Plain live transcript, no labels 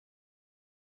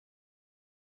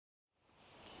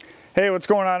Hey, what's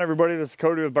going on, everybody? This is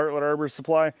Cody with Bartlett Arbor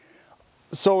Supply.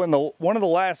 So in one of the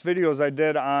last videos I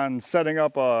did on setting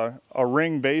up a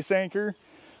ring base anchor,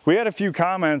 we had a few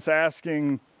comments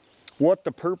asking what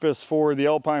the purpose for the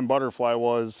Alpine Butterfly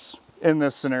was in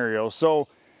this scenario. So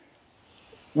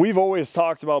we've always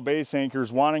talked about base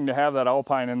anchors wanting to have that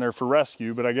Alpine in there for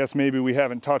rescue, but I guess maybe we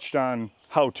haven't touched on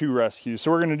how to rescue. So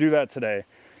we're going to do that today.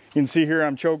 You can see here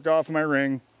I'm choked off my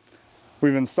ring.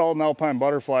 We've installed an Alpine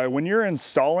Butterfly. When you're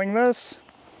installing this,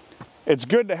 it's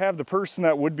good to have the person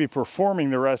that would be performing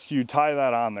the rescue tie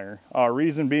that on there.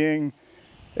 Reason being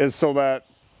is so that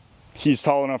he's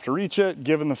tall enough to reach it,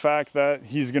 given the fact that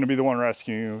he's going to be the one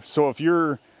rescuing you. So if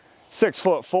you're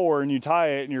 6'4" and you tie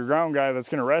it and your ground guy that's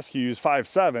going to rescue you is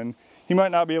 5'7", he might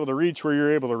not be able to reach where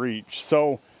you're able to reach.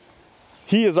 So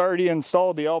he has already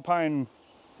installed the Alpine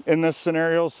in this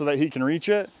scenario so that he can reach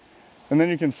it. And then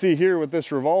you can see here with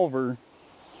this revolver,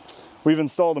 we've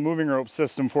installed a moving rope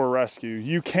system for rescue.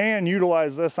 You can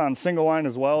utilize this on single line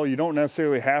as well. You don't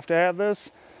necessarily have to have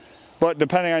this, but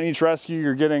depending on each rescue,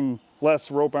 you're getting less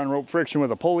rope on rope friction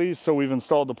with a pulley. So we've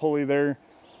installed the pulley there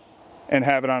and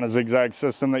have it on a zigzag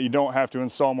system that you don't have to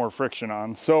install more friction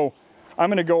on. So I'm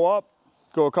gonna go up,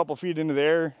 go a couple feet into the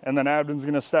air, and then Abden's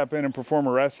gonna step in and perform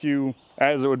a rescue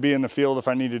as it would be in the field if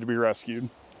I needed to be rescued.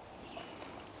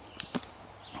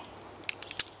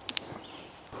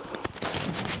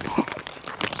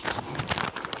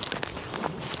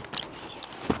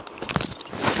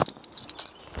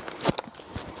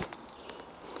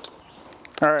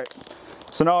 All right,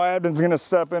 so now Abden's gonna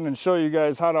step in and show you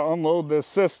guys how to unload this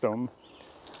system,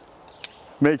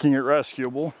 making it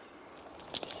rescuable.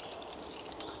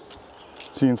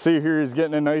 So you can see here he's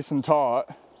getting it nice and taut.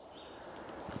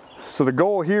 So the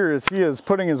goal here is he is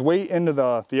putting his weight into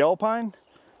the Alpine,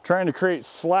 trying to create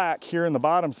slack here in the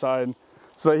bottom side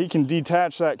so that he can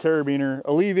detach that carabiner,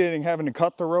 alleviating having to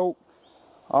cut the rope.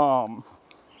 So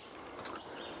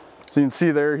you can see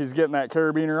there he's getting that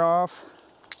carabiner off.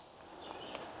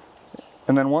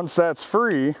 And then once that's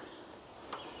free,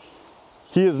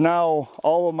 he is now,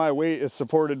 all of my weight is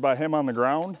supported by him on the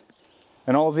ground.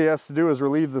 And all he has to do is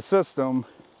relieve the system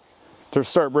to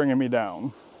start bringing me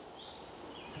down.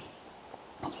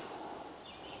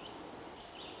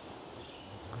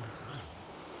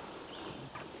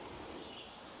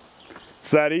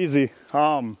 It's that easy.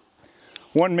 One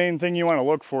main thing you want to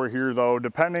look for here though,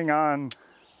 depending on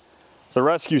the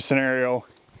rescue scenario,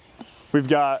 we've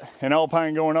got an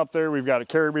Alpine going up there, we've got a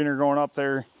carabiner going up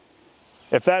there.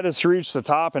 If that is to reach the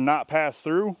top and not pass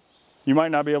through, you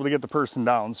might not be able to get the person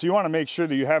down. So you want to make sure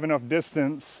that you have enough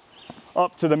distance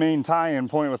up to the main tie-in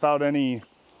point without any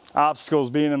obstacles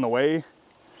being in the way,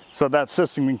 so that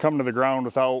system can come to the ground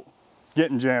without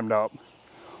getting jammed up.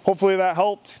 Hopefully that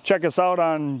helped. Check us out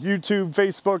on YouTube,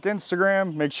 Facebook,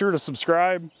 Instagram. Make sure to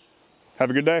subscribe. Have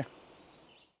a good day.